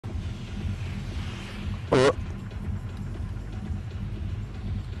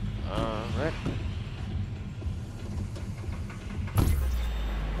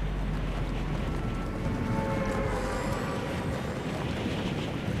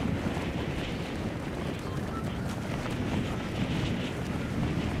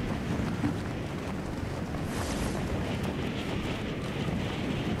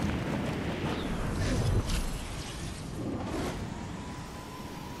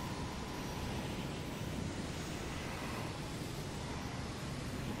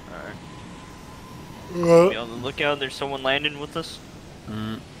Be on the lookout. There's someone landing with us.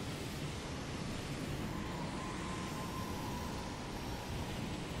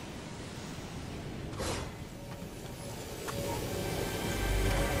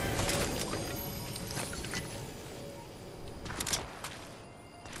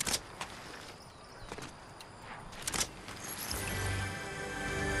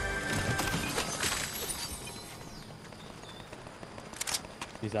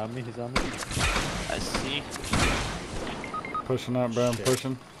 He's on me, he's on me. I see. Pushing up, bro. I'm Shit.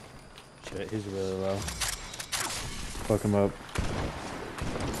 pushing. Shit, he's really low. Fuck him up.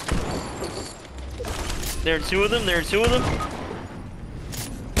 There are two of them. There are two of them.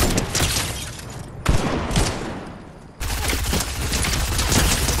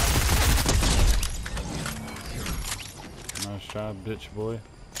 Nice job, bitch boy.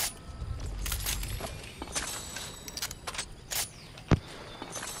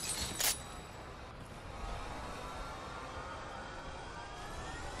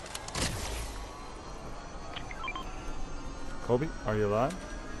 Kobe, are you alive?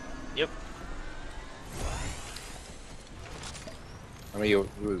 Yep. I mean, you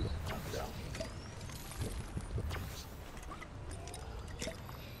was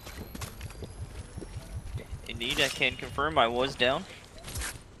Indeed, I can confirm I was down.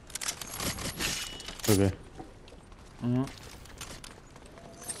 Okay. Mm-hmm.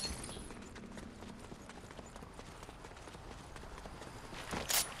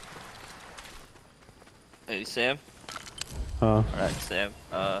 Hey, Sam. Huh? Alright, Sam.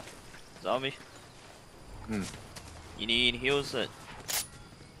 Zombie. Hmm. You need heals that.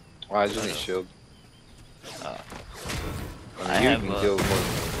 Oh, I just need shield. Uh, I I mean, you have, can heal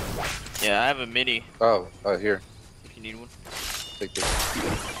more. yeah, I have a mini Oh, here. if you need one. Take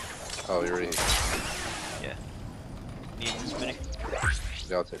this. Oh, you're ready. Yeah. Need this mini.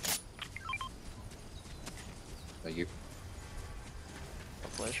 Yeah, I'll take it. Thank you. A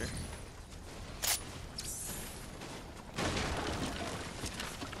pleasure.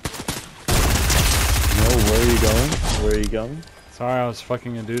 No, where are you going? Where are you going? Sorry, I was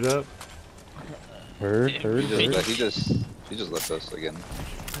fucking a dude up. Heard, heard, He heard. just left us again.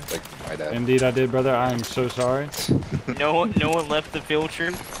 Like my dad. Indeed, I did, brother. I am so sorry. No one left the field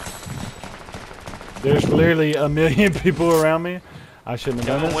trip. There's literally a million people around me. I shouldn't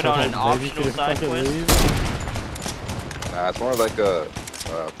have No done one it. went on an so optional side quest. Nah, it's more like a.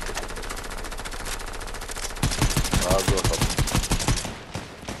 I'll go help.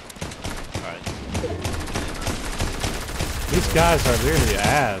 Alright. These guys are literally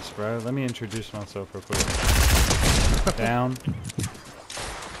ass, bro. Let me introduce myself real quick. Down.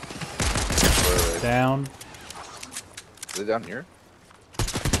 Down. Is it down here?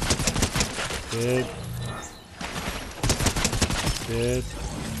 Dead. Dead.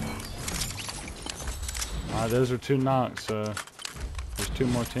 Alright, those are two knocks, so there's two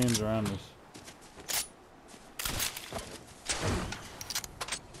more teams around us.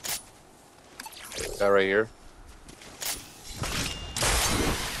 That right here.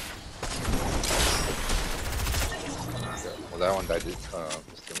 Yeah, well, that one died.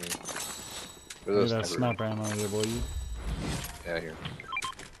 Just to me. Look at that sniper ammo here, boy. Yeah, here.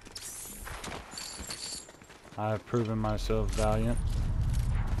 I have proven myself valiant.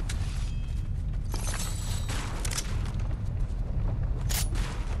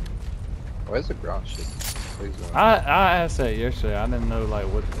 Why is the ground shaking? What is going on? I asked that yesterday. I didn't know like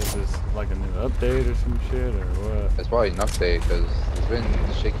what is this like a new update or some shit or what. It's probably an update because it's been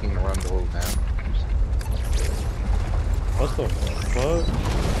shaking around the whole map. What the fuck?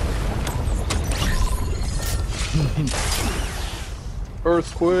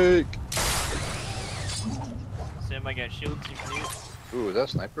 Earthquake! Sam, I got shields if you need. Ooh, is that a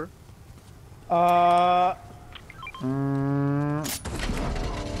sniper?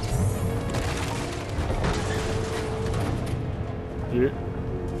 Yeah.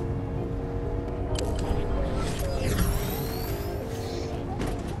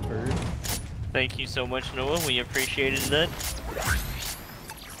 Thank you so much, Noah. We appreciated that.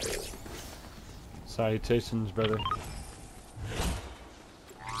 Salutations, brother.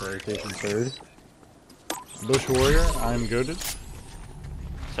 Salutations, heard. Bush warrior, I am goaded.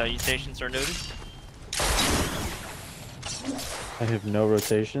 Salutations are noted. I have no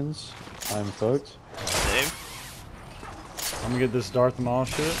rotations. I'm fucked. Same. I'm gonna get this Darth Maul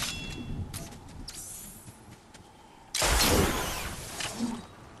shit.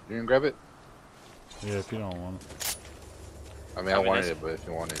 You can grab it? Yeah, if you don't want it. I mean, I wanted it, but if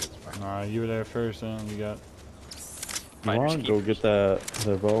you want it, it's fine. Alright, you were there first, then you got. You Finders want to go keepers. get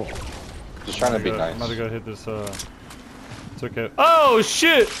the vault? Just trying to be I'm nice. about to go hit this, took it. Oh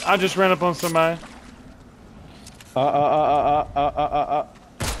shit! I just ran up on somebody. Time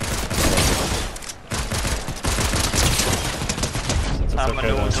I okay,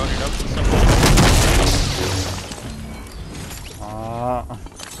 know though. one's running up to somebody.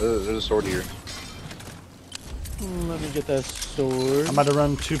 There's a sword here. Let me get that sword. I'm about to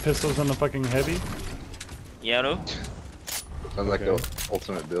run 2 pistols on the fucking heavy. Yeah, no. Sounds like the Okay.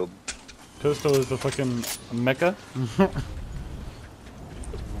 ultimate build. Pistol is the fucking mecca.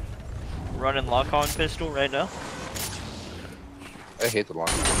 Running lock-on pistol right now. I hate the long.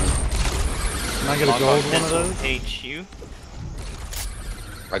 Can I get a gold one of those? HU.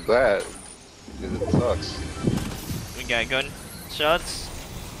 I'm glad. Because it sucks. We got gun shots.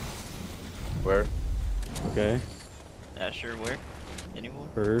 Where? Okay. Not sure where. Anyone?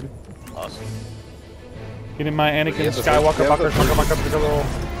 Heard. Awesome. Getting my Anakin Yeah, the- Skywalker yeah, the- bucker.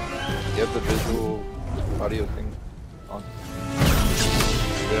 You have the visual audio thing on.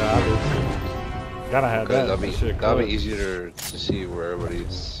 Yeah, I do. Gotta have that. That'd be, Shit, that'd be close. easier to see where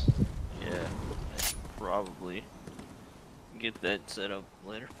everybody's. Yeah. Probably. Get that set up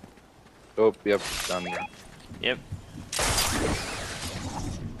later. Oh, yep, down there. Yep.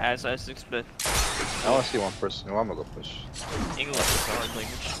 As I expect. I want to see one person. No, I'm gonna go push. English is a hard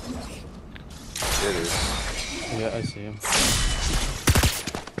language. It is. Yeah, I see him.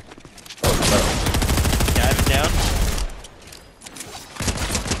 Oh, Got him down.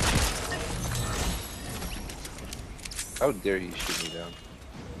 how dare you shoot me down?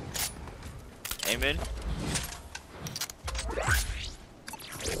 Amen.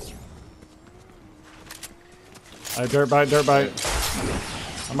 Dirt bite, dirt bite.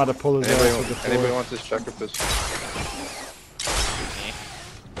 I'm about to pull his ass with the Anybody floor. want this checker pistol? Okay.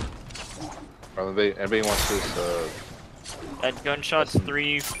 Or anybody wants this That gunshot's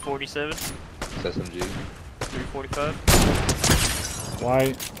 347, SMG? 345.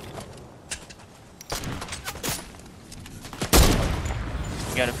 White.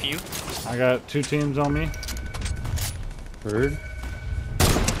 We got a few. I got 2 teams on me. Heard.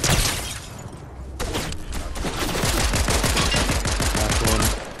 Last one.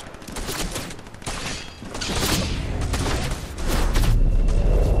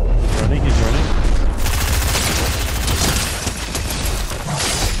 Running, he's running.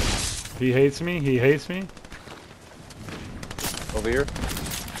 He hates me. He hates me. Over here?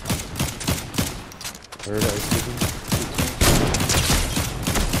 Heard, I see him.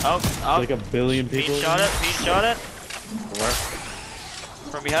 Oh, Like a billion being people. shot at, being shot at. From where?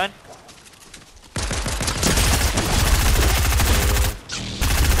 From behind.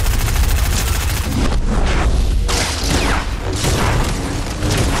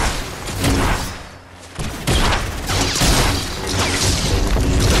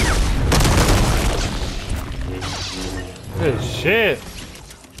 Good shit.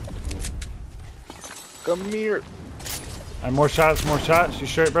 Come here! And more shots, more shots. You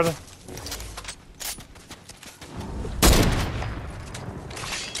straight, brother?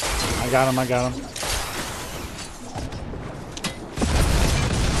 I got him, I got him.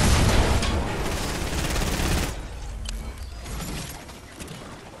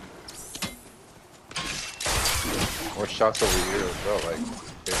 More shots over here as well, like.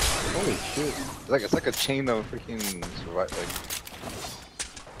 Holy shit. It's like a chain of freaking survive. Like,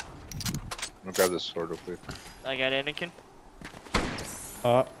 I'm gonna grab this sword real quick. I got Anakin.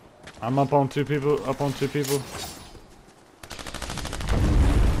 I'm up on 2 people, up on 2 people.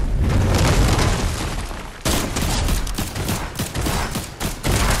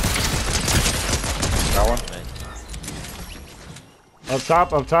 That one? Up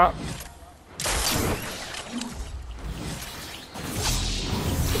top, up top.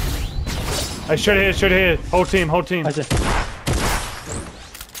 Hey, straight ahead, straight ahead. Whole team, whole team. I said,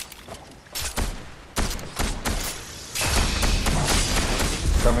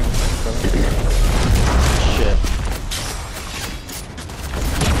 Coming. shit.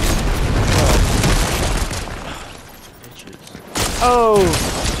 Oh!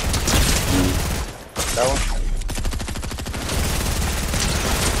 That one?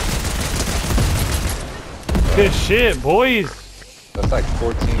 Good shit, boys. That's like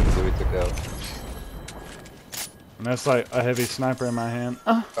 14 that we took out. And that's like a heavy sniper in my hand.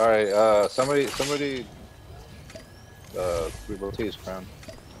 Alright, somebody, rotate his crown.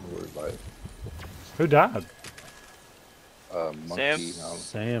 We're like, Who died? monkey. Sam? No.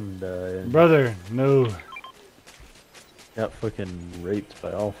 Sam died. Brother, no. Got fucking raped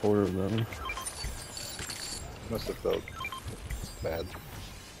by all 4 of them. Must have felt bad.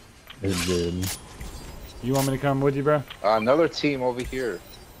 It did. You want me to come with you, bro? Another team over here.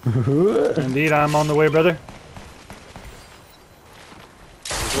 Indeed, I'm on the way, brother.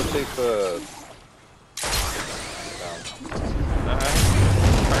 Let's rotate the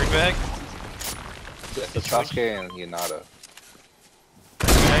back. The Sasuke and Hinata.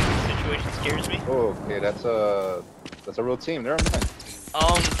 Back. Situation scares me. Oh, okay, that's a real team. They're online.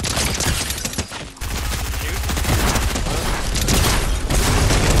 Shoot.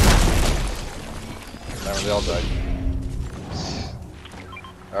 Remember, they all died.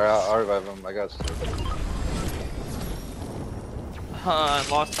 Alright, I'll revive them. I got stuff. I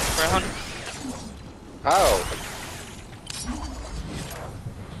lost the crown. How?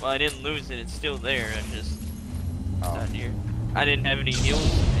 Well, I didn't lose it. It's still there. I just Oh, not here. I didn't have any heals.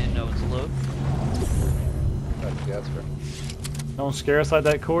 Didn't know it's low. yeah, that's fair. Don't scare us like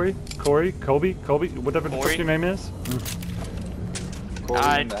that, Corey, Colby, whatever the Corey? fuck your name is. Corey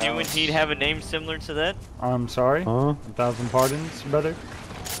I in the do house. indeed have a name similar to that. I'm sorry. Huh? 1,000 pardons, brother.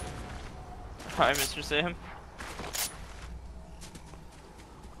 Hi, Mr. Sam.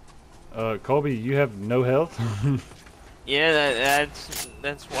 Colby, you have no health. Yeah,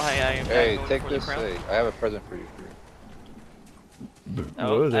 that's why I am. Hey, not going take for this. The crown. Hey, I have a present for you. Oh,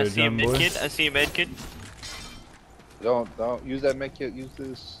 Whoa there, I see a dumb boy. medkit. I see a medkit. Don't use that med kit. Use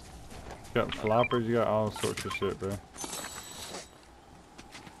this. You got floppers, you got all sorts of shit, bro.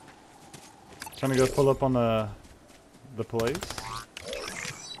 Trying to go pull up on the place.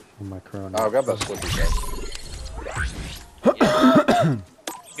 Oh, my crown. Oh, grab that slippery guy. Yeah.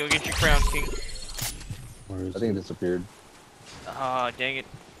 Go get your crown, King. Where is I think it? it disappeared. Ah, dang it.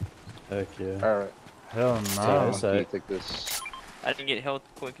 Heck yeah. Alright. Hell no. Sorry. Monkey, take this. I didn't get health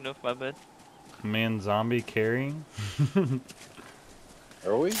quick enough, my bad. Man zombie carrying.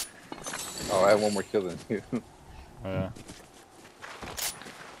 Are we? Oh, I have one more kill than you. Yeah.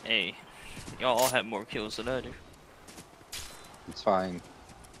 Hey, y'all all have more kills than I do. It's fine.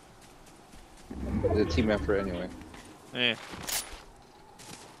 It's a team effort anyway. Yeah.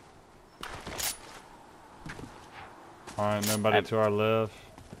 Alright, nobody to our left.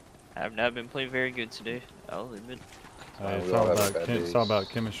 I have not been playing very good today. I'll admit. Hey, we all have our bad it's all days. about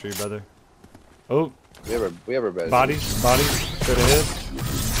chemistry, brother. Oh, We have our bad bodies, straight ahead.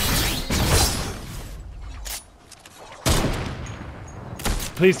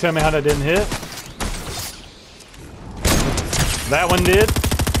 Please tell me how that didn't hit. That one did.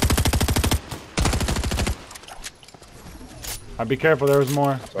 Alright, be careful, there was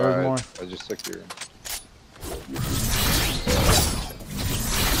more. There was more. I just took your.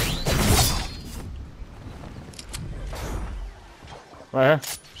 Right here.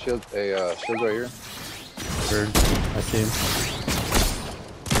 Shield, shield's right here. Bird. I see him.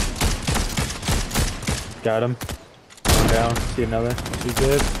 Got him. One down. See another. She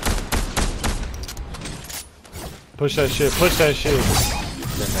did. Push that shit, push that shit.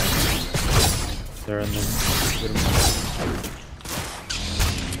 They're in there. Get him.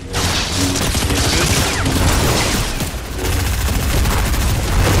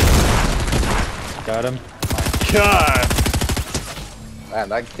 Got him. God! Man,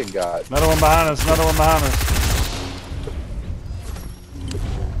 that kid got. Another one behind us, another one behind us.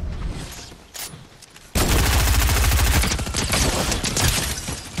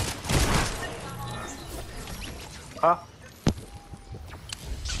 Huh?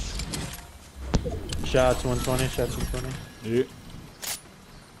 Shots 120. Shots 120. Yeah.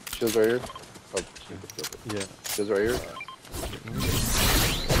 Shield's right here. Oh, Yeah. shield's right here.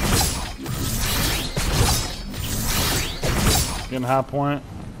 Getting high point.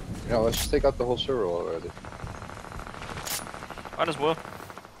 You know, let's just take out the whole server already. Might as well.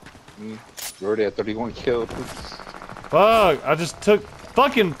 We're already at 31 kills. Fuck, I just took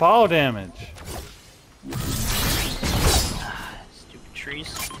fucking fall damage. Stupid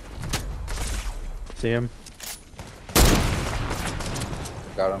trees. See him.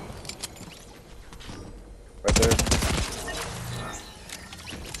 Got him. Right there.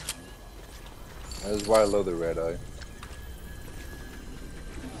 That is why I love the red eye.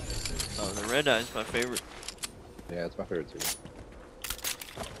 Oh, the red eye is my favorite. Yeah, it's my favorite too.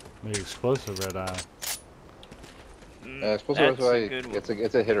 The explosive red eye. Yeah, it's supposed to That's be a good one.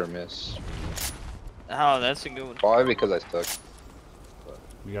 it's a hit or miss. Oh, that's a good one. Probably because I stuck.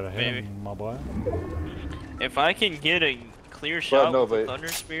 You gotta hit Maybe. him, my boy. If I can get a clear shot no, with the but- Thunder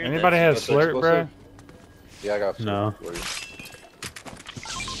Spear, Anybody that's has That's slurp, bro? explosive. Yeah, I got No. for you.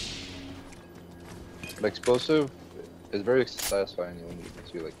 The explosive is very satisfying when you can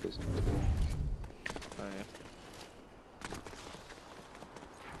see like this. Oh, yeah.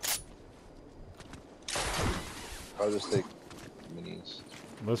 I'll just take minis.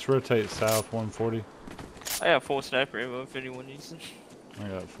 Let's rotate south 140. I have full sniper ammo if anyone needs it. I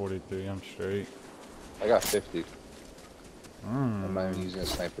got 43, I'm straight. I got 50. I'm not Mm. even using a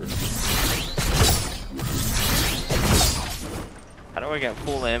sniper. How How do I got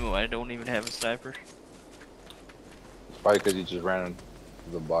full ammo? I don't even have a sniper. It's probably because you just ran into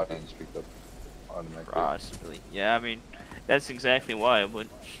the bot and just picked up automatically. Possibly. Yeah, I mean, that's exactly why, but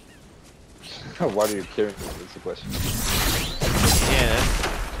Why do you care? That's the question. yeah,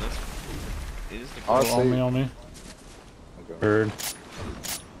 that's is the I'll question. say- On me. Okay. Bird. I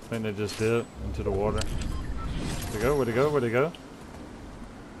think they just dipped into the water. Where'd they go? Where'd they go? Where'd they go?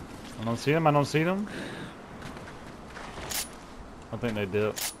 I don't see them. I don't see them. I think they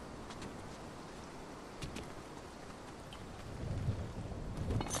dipped.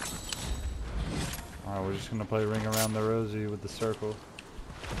 Alright, we're just gonna play ring around the rosy with the circle.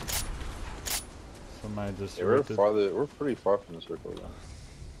 Somebody just Yeah, we're ripped it. farther. We're pretty far from the circle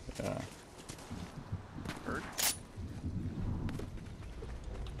though. Yeah. Hurt.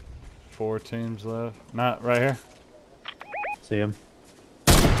 4 teams left. Not right here. See him.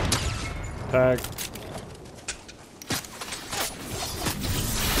 Tag.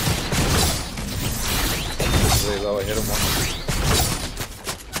 Really low. I hit him once.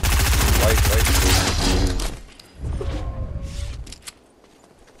 White.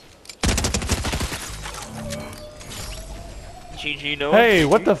 GG, no. Hey,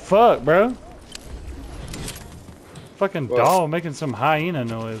 what the fuck, bro? Fucking What? dog making some hyena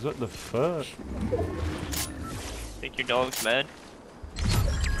noise. What the fuck? Think your dog's mad?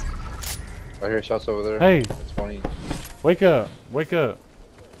 I hear shots over there. Hey, It's 20. wake up. Wake up.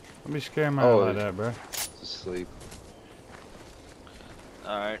 Don't be scaring me Oh, like that, bro. It's asleep.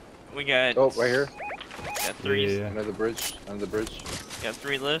 Alright. We got. Oh, right here. Got three. Yeah. Under the bridge. Under the bridge. Got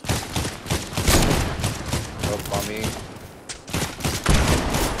 3 left. Up on me.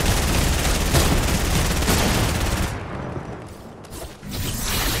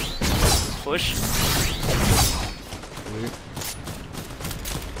 Push.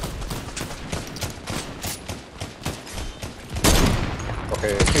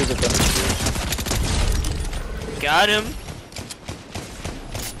 Okay, here's the bridge. Got him.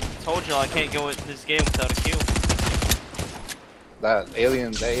 Told y'all I can't go in this game without a kill. That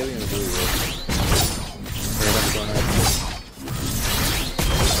alien is really good. Here, let's go now.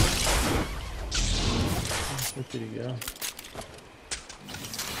 Where did he go?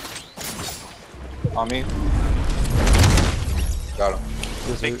 On me. Got him.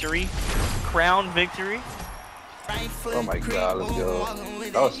 Victory. Crown victory. Oh my god, let's go.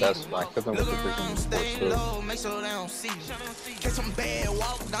 That was satisfying. I killed him with the freaking sports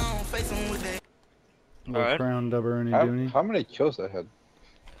Little crown dubber any How, dooney. how many kills I had?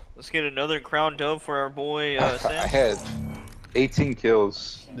 Let's get another crown dub for our boy I Sam. had 18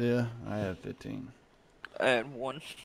 kills. Yeah, I had 15. I had 1.